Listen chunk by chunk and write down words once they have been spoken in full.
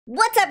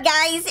What's up,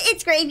 guys?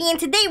 It's Gravy, and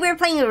today we're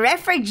playing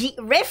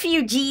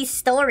Refugee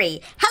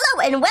Story.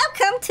 Hello, and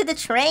welcome to the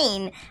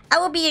train. I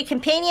will be your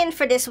companion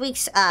for this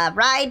week's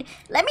ride.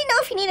 Let me know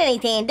if you need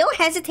anything. Don't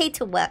hesitate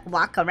to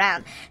walk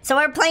around. So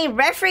we're playing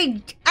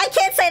I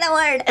can't say that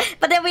word,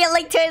 but then we'll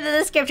link to it in the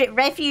description.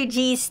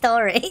 Refugee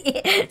Story.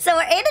 So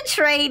we're in a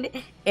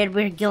train, and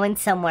we're going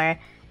somewhere.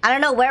 I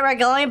don't know where we're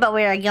going, but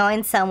we're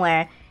going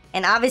somewhere.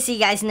 And obviously, you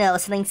guys know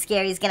something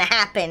scary is gonna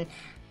happen.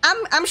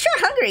 I'm sure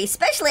hungry,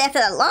 especially after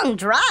that long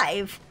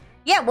drive.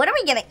 Yeah, what are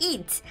we gonna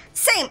eat?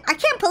 Same, I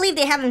can't believe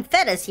they haven't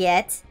fed us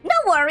yet. No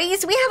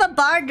worries, we have a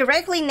bar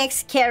directly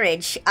next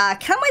carriage.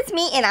 Come with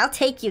me and I'll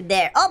take you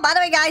there. Oh, by the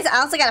way, guys,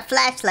 I also got a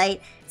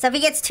flashlight. So if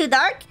it gets too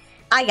dark,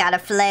 I got a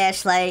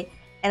flashlight.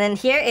 And then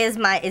here is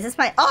my,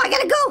 oh, I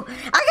gotta go!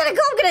 I'm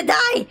gonna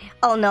die!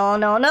 Oh, no,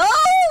 no, no!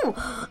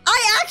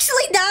 I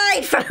actually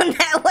died from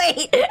that,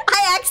 wait!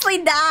 I actually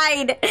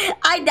died!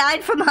 I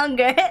died from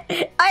hunger.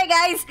 Alright,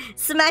 guys,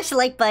 smash the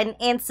like button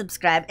and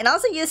subscribe. And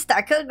also use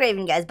star code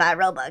Graven, guys, buy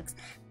Roblox.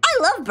 I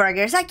love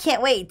burgers, I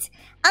can't wait.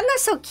 I'm not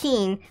so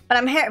keen, but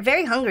I'm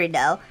very hungry,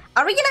 though.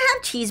 Are we gonna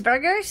have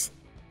cheeseburgers?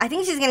 I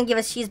think she's gonna give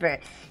us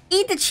cheeseburger.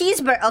 Eat the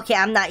cheeseburger. Okay,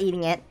 I'm not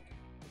eating it.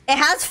 It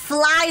has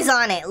flies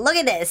on it. Look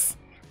at this.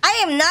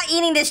 I am not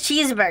eating this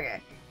cheeseburger.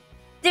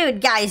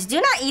 Dude, guys,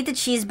 do not eat the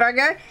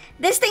cheeseburger.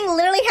 This thing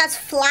literally has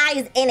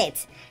flies in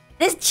it.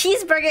 This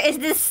cheeseburger is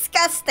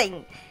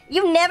disgusting.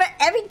 You never,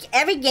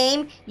 every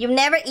game, you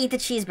never eat the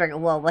cheeseburger.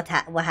 Whoa, what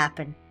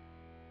happened?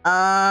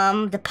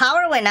 The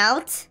power went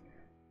out.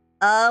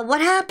 What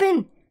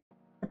happened?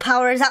 The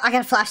power is out. I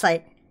got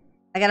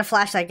a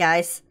flashlight.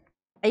 Guys.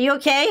 Are you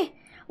okay?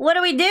 What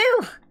do we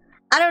do?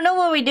 I don't know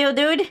what we do,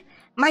 dude.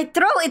 My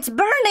throat, it's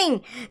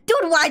burning.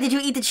 Dude, why did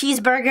you eat the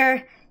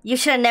cheeseburger? You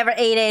should have never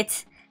ate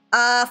it.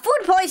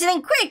 Food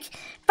poisoning, quick!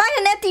 Find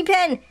an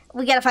EpiPen!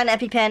 We gotta find an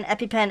EpiPen.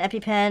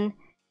 EpiPen.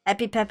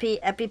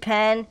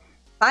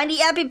 Find the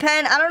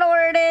EpiPen. I don't know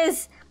where it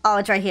is. Oh,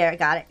 it's right here.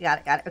 Got it.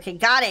 Okay,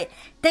 got it.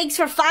 Thanks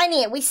for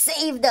finding it. We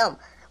saved them.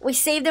 We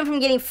saved them from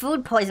getting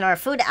food poison or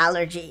food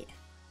allergy.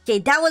 Okay,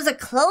 that was a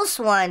close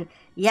one.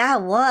 Yeah,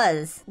 it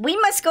was. We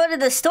must go to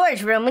the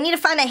storage room. We need to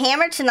find a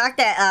hammer to knock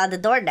the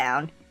door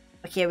down.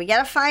 Okay, we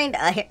gotta find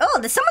a... Oh,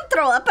 did someone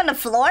throw up on the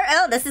floor?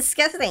 Oh, that's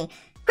disgusting.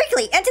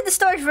 Quickly, enter the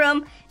storage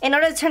room in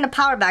order to turn the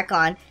power back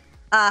on.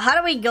 How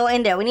do we go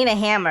in there? We need a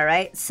hammer,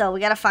 right? So we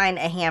gotta find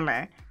a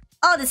hammer.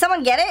 Oh, did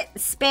someone get it?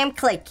 Spam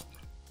click.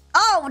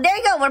 Oh, there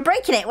you go. We're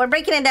breaking it. We're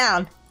breaking it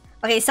down.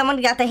 Okay,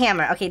 someone got the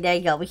hammer. Okay, there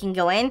you go. We can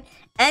go in.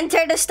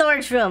 Enter the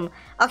storage room.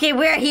 Okay,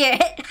 we're here.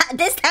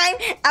 This time,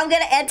 I'm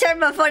gonna enter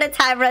before the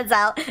time runs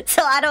out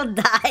so I don't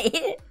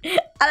die.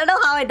 I don't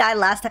know how I died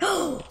last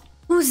time.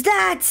 Who's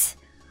that?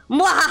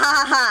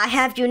 Mwahaha, I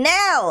have you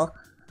now.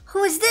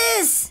 Who is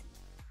this?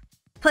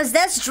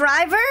 Possessed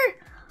driver?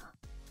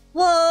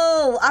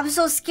 Whoa, I'm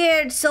so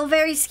scared, so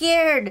very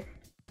scared.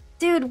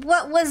 Dude,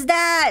 what was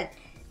that?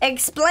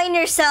 Explain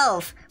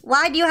yourself.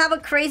 Why do you have a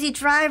crazy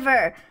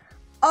driver?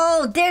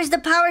 Oh, there's the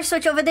power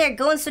switch over there.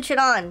 Go and switch it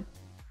on.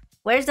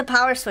 Where's the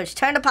power switch?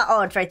 Turn the power...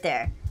 Oh, it's right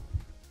there.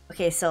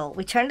 Okay, so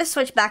we turn the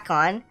switch back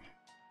on.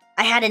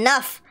 I had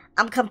enough.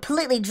 I'm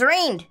completely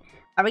drained.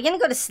 Are we gonna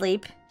go to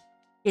sleep?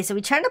 Okay, so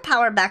we turn the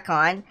power back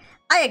on.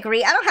 I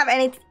agree. I don't have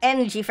any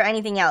energy for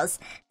anything else.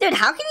 Dude,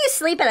 how can you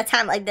sleep at a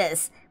time like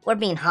this? We're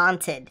being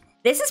haunted.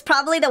 This is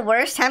probably the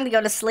worst time to go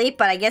to sleep,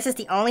 but I guess it's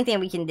the only thing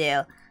we can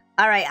do.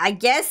 Alright, I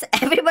guess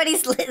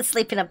everybody's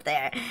sleeping up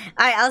there.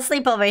 Alright, I'll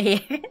sleep over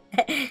here.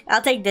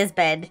 I'll take this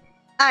bed.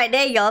 Alright,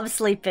 there you go. I'm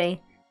sleeping.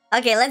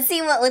 Okay, let's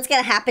see what's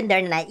gonna happen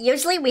during the night.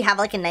 Usually we have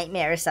like a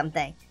nightmare or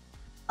something.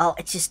 Oh,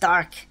 it's just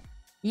dark.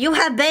 You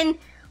have been...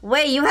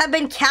 Wait, you have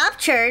been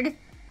captured?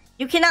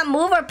 You cannot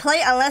move or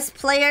play unless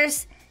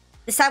players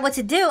decide what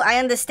to do. I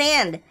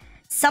understand.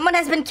 Someone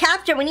has been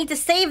captured. We need to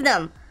save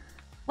them.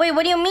 Wait,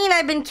 what do you mean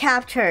I've been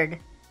captured?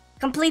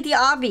 Complete the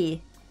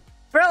obby.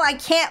 Bro, I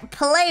can't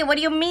play. What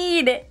do you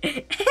mean?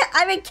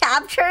 I've been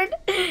captured?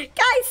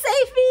 Guys,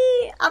 save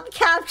me. I'm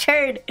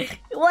captured.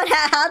 What?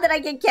 How did I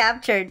get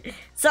captured?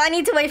 So I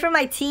need to wait for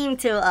my team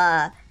to,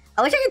 I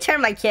wish I could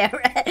turn my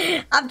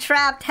camera. I'm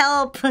trapped.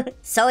 Help.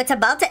 So it's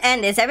about to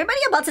end. Is everybody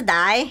about to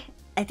die?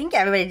 I think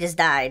everybody just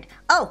died.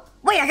 Oh,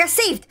 wait, I got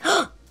saved.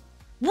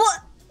 What?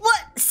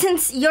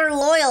 Since you're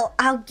loyal,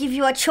 I'll give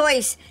you a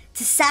choice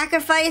to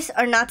sacrifice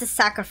or not to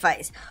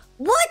sacrifice.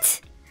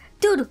 What?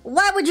 Dude,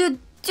 why would you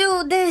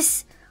do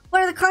this?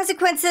 What are the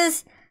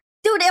consequences?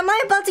 Dude, am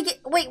I about to get...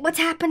 Wait, what's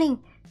happening?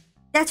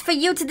 That's for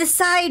you to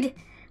decide.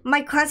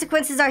 My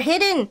consequences are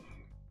hidden.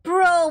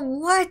 Bro,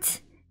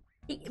 what?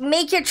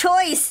 Make your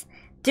choice.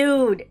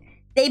 Dude,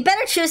 they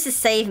better choose to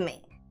save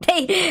me.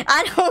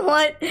 I don't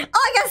want... Oh,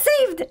 I got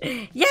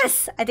saved.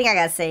 Yes, I think I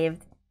got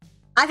saved.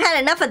 I've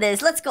had enough of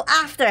this. Let's go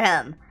after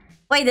him.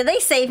 Wait, did they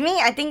save me?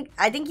 I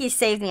think he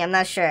saved me. I'm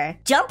not sure.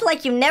 Jump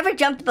like you've never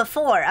jumped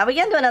before. Are we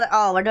gonna do another...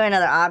 Oh, we're doing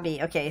another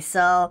obby. Okay,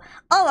 so...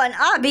 Oh, an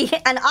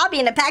obby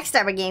in a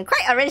Packstabber game.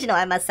 Quite original,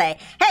 I must say.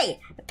 Hey,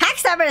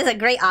 Packstabber is a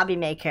great obby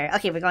maker.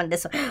 Okay, we're going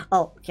this way.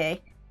 Oh, okay.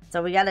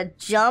 So we gotta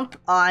jump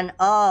on...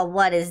 Oh,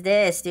 what is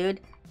this, dude?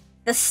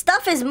 The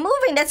stuff is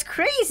moving. That's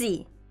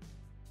crazy.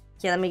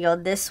 Okay, let me go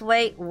this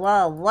way.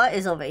 Whoa, what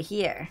is over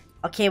here?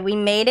 Okay, we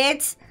made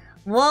it.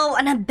 Whoa,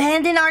 an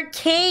abandoned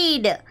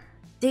arcade.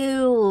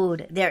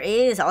 Dude, there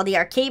is all the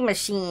arcade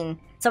machine.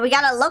 So we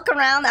gotta look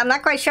around. I'm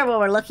not quite sure what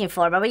we're looking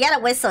for, but we got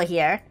a whistle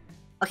here.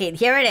 Okay,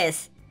 here it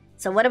is.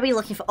 So what are we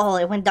looking for? Oh,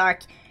 it went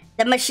dark.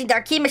 The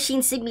arcade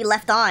machine seemed to be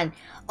left on.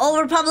 Oh,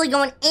 we're probably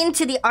going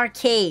into the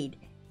arcade.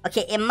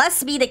 Okay, it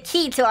must be the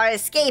key to our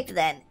escape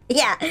then.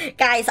 Yeah,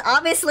 guys,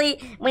 obviously,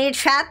 when you're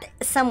trapped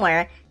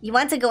somewhere, you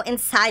want to go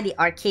inside the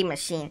arcade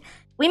machine.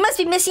 We must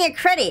be missing a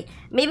credit.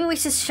 Maybe we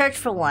should search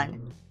for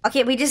one.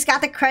 Okay, we just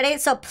got the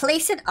credit, so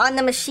place it on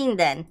the machine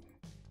then.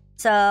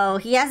 So,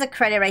 he has a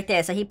credit right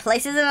there. So, he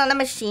places it on the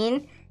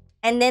machine.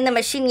 And then the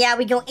machine, yeah,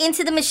 we go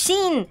into the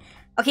machine.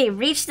 Okay,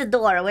 reach the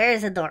door. Where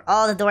is the door?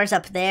 Oh, the door's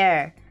up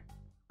there.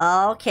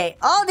 Okay.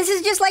 Oh, this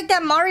is just like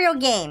that Mario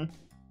game.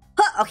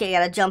 Huh. Okay, I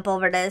gotta jump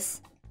over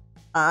this.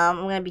 I'm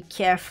gonna be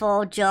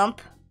careful.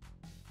 Jump.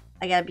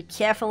 I gotta be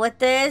careful with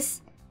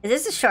this. Is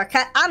this a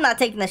shortcut? I'm not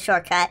taking the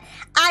shortcut.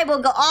 I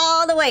will go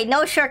all the way.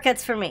 No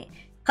shortcuts for me.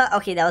 Huh.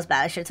 Okay, that was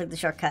bad. I should have took the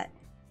shortcut.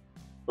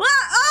 What?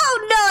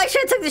 Oh, no, I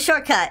should have took the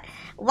shortcut.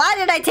 Why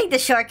did I take the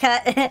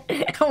shortcut?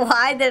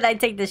 Why did I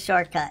take the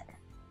shortcut?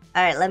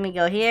 All right, let me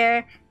go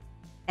here.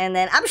 And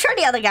then I'm sure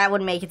the other guy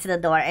would make it to the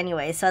door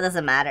anyway, so it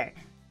doesn't matter.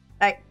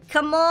 All right,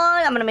 come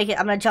on. I'm gonna make it.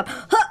 I'm gonna jump.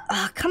 Huh.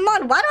 Oh, come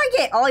on. Why do I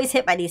get always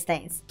hit by these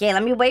things? Okay,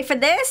 let me wait for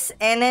this.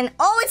 And then,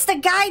 oh, it's the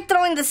guy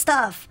throwing the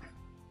stuff.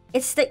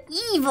 It's the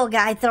evil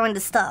guy throwing the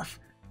stuff.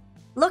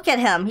 Look at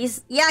him.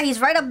 He's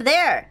right up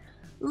there.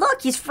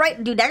 Look, he's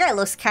frightened. Dude, that guy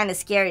looks kind of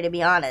scary, to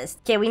be honest.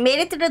 Okay, we made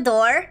it to the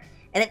door.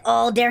 And then,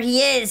 oh, there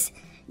he is.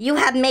 You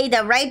have made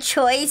the right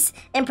choice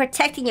in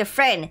protecting your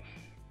friend.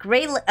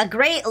 A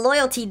great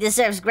loyalty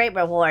deserves great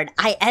reward.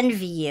 I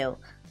envy you.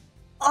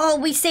 Oh,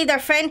 we saved our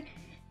friend.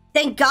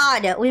 Thank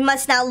God. We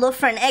must now look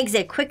for an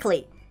exit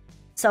quickly.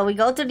 So we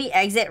go through the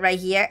exit right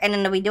here. And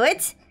then we do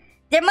it.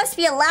 There must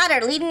be a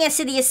ladder leading us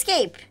to the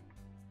escape.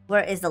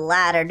 Where is the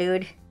ladder,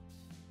 dude?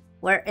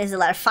 Where is the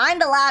ladder? Find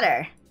the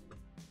ladder.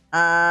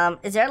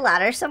 Is there a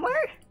ladder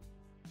somewhere?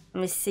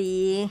 Let me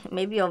see.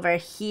 Maybe over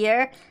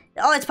here.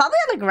 Oh, it's probably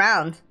on the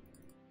ground.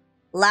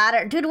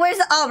 Ladder. Dude, where's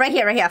the... Oh, right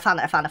here, right here. I found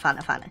it, I found it, I found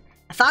it, I found it.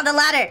 I found the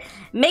ladder.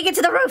 Make it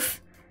to the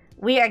roof.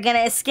 We are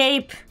gonna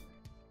escape.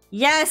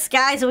 Yes,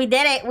 guys, we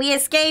did it. We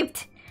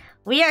escaped.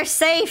 We are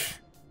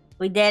safe.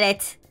 We did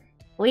it.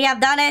 We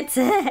have done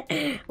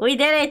it. We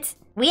did it.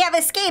 We have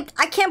escaped.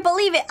 I can't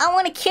believe it. I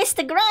want to kiss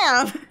the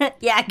ground.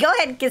 Yeah, go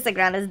ahead and kiss the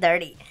ground. It's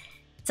dirty.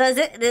 So is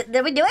it...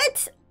 Did we do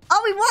it?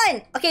 Oh, we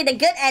won. Okay, the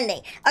good ending.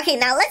 Okay,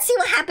 now let's see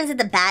what happens at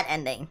the bad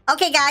ending.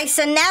 Okay, guys,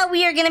 so now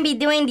we are going to be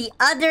doing the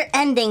other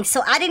ending.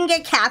 So I didn't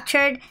get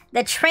captured.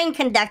 The train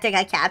conductor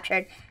got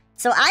captured.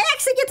 So I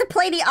actually get to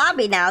play the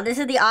obby now. This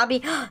is the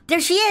obby. There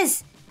she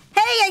is.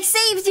 Hey, I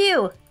saved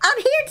you. I'm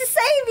here to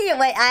save you.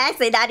 Wait, I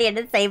actually not here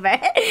to save her.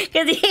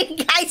 Because you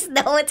guys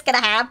know what's going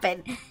to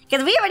happen.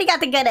 Because we already got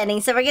the good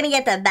ending, so we're going to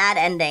get the bad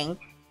ending.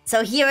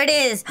 So here it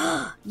is.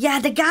 Yeah,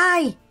 the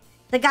guy.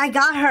 The guy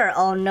got her.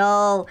 Oh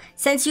no.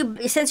 Since you're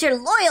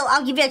loyal,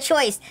 I'll give you a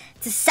choice.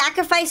 To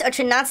sacrifice or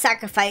to not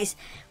sacrifice.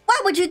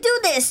 Why would you do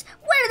this?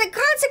 What are the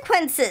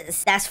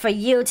consequences? That's for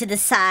you to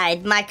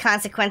decide. My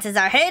consequences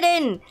are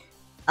hidden.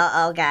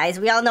 Uh-oh, guys.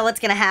 We all know what's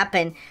gonna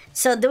happen.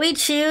 So do we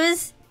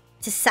choose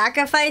to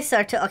sacrifice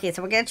or to... Okay,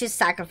 so we're gonna choose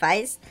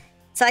sacrifice.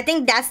 So I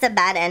think that's the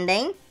bad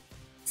ending.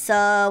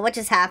 So what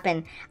just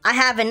happened? I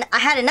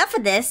had enough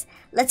of this.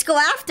 Let's go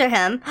after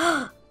him.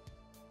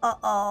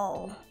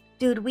 Uh-oh.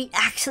 Dude, we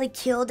actually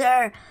killed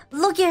her.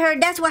 Look at her.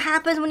 That's what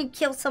happens when you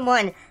kill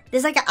someone.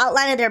 There's like an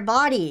outline of their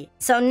body.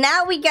 So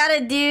now we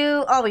gotta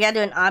do... Oh, we gotta do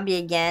an obby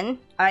again.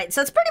 Alright,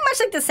 so it's pretty much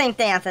like the same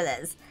thing after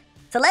this.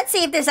 So let's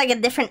see if there's like a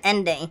different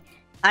ending.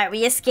 Alright,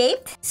 we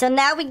escaped. So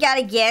now we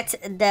gotta get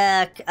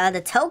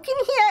the token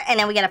here. And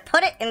then we gotta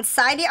put it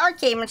inside the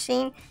arcade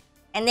machine.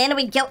 And then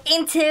we go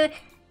into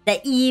the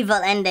evil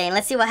ending.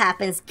 Let's see what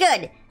happens.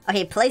 Good.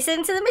 Okay, place it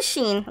into the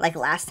machine like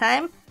last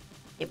time.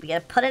 Okay, we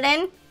gotta put it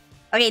in.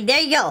 Okay,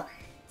 there you go.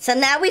 So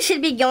now we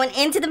should be going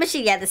into the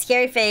machine. Yeah, the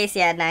scary face.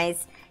 Yeah,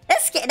 nice.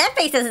 That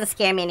face doesn't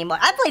scare me anymore.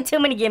 I played too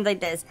many games like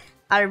this.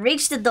 I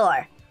reached the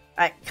door.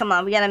 Alright, come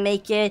on. We gotta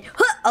make it.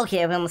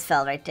 Okay, we almost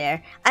fell right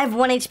there. I have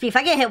 1 HP. If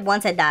I get hit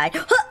once, I die.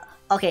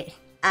 Okay,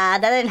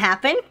 that didn't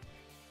happen.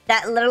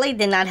 That literally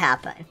did not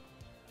happen.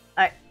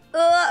 Alright.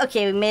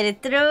 Okay, we made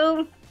it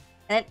through. And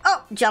then,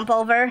 oh, jump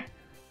over.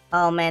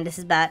 Oh, man, this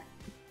is bad.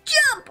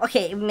 Jump!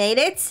 Okay, we made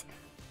it.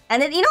 And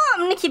then, you know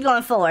what? I'm gonna keep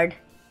going forward.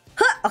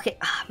 Okay,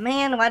 oh,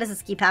 man, why does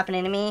this keep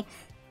happening to me?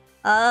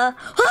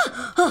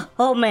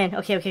 Oh, man.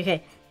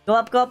 Okay. Go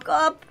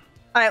up.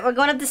 Alright, we're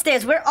going up the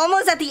stairs. We're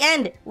almost at the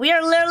end. We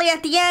are literally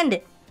at the end.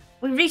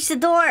 We reached the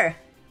door.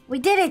 We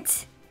did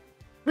it.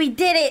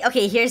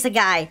 Okay, here's the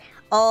guy.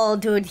 Oh,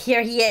 dude,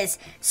 here he is.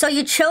 So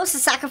you chose to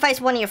sacrifice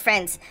one of your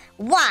friends.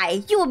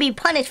 Why? You will be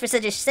punished for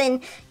such a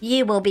sin.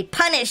 You will be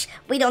punished.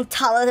 We don't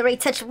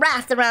tolerate such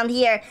wrath around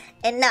here.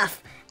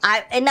 Enough,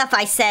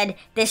 I said.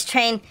 This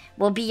train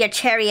will be your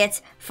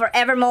chariot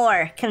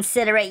forevermore.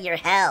 Consider it your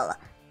hell.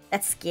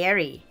 That's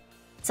scary.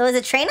 So is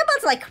the train about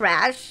to like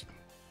crash?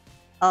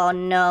 Oh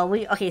no,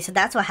 okay, so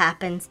that's what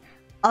happens.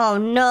 Oh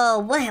no,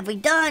 what have we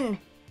done?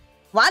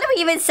 Why do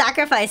we even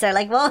sacrifice her?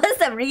 Like, what was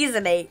the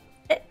reasoning?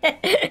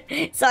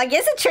 So I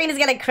guess the train is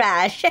gonna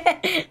crash.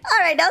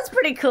 Alright, that was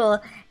pretty cool.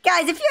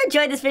 Guys, if you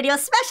enjoyed this video,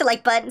 smash the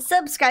like button,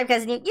 subscribe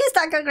because new, use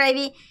Taco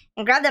Gravy,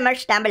 and grab the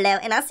merch down below.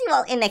 And I'll see you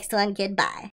all in the next one. Goodbye.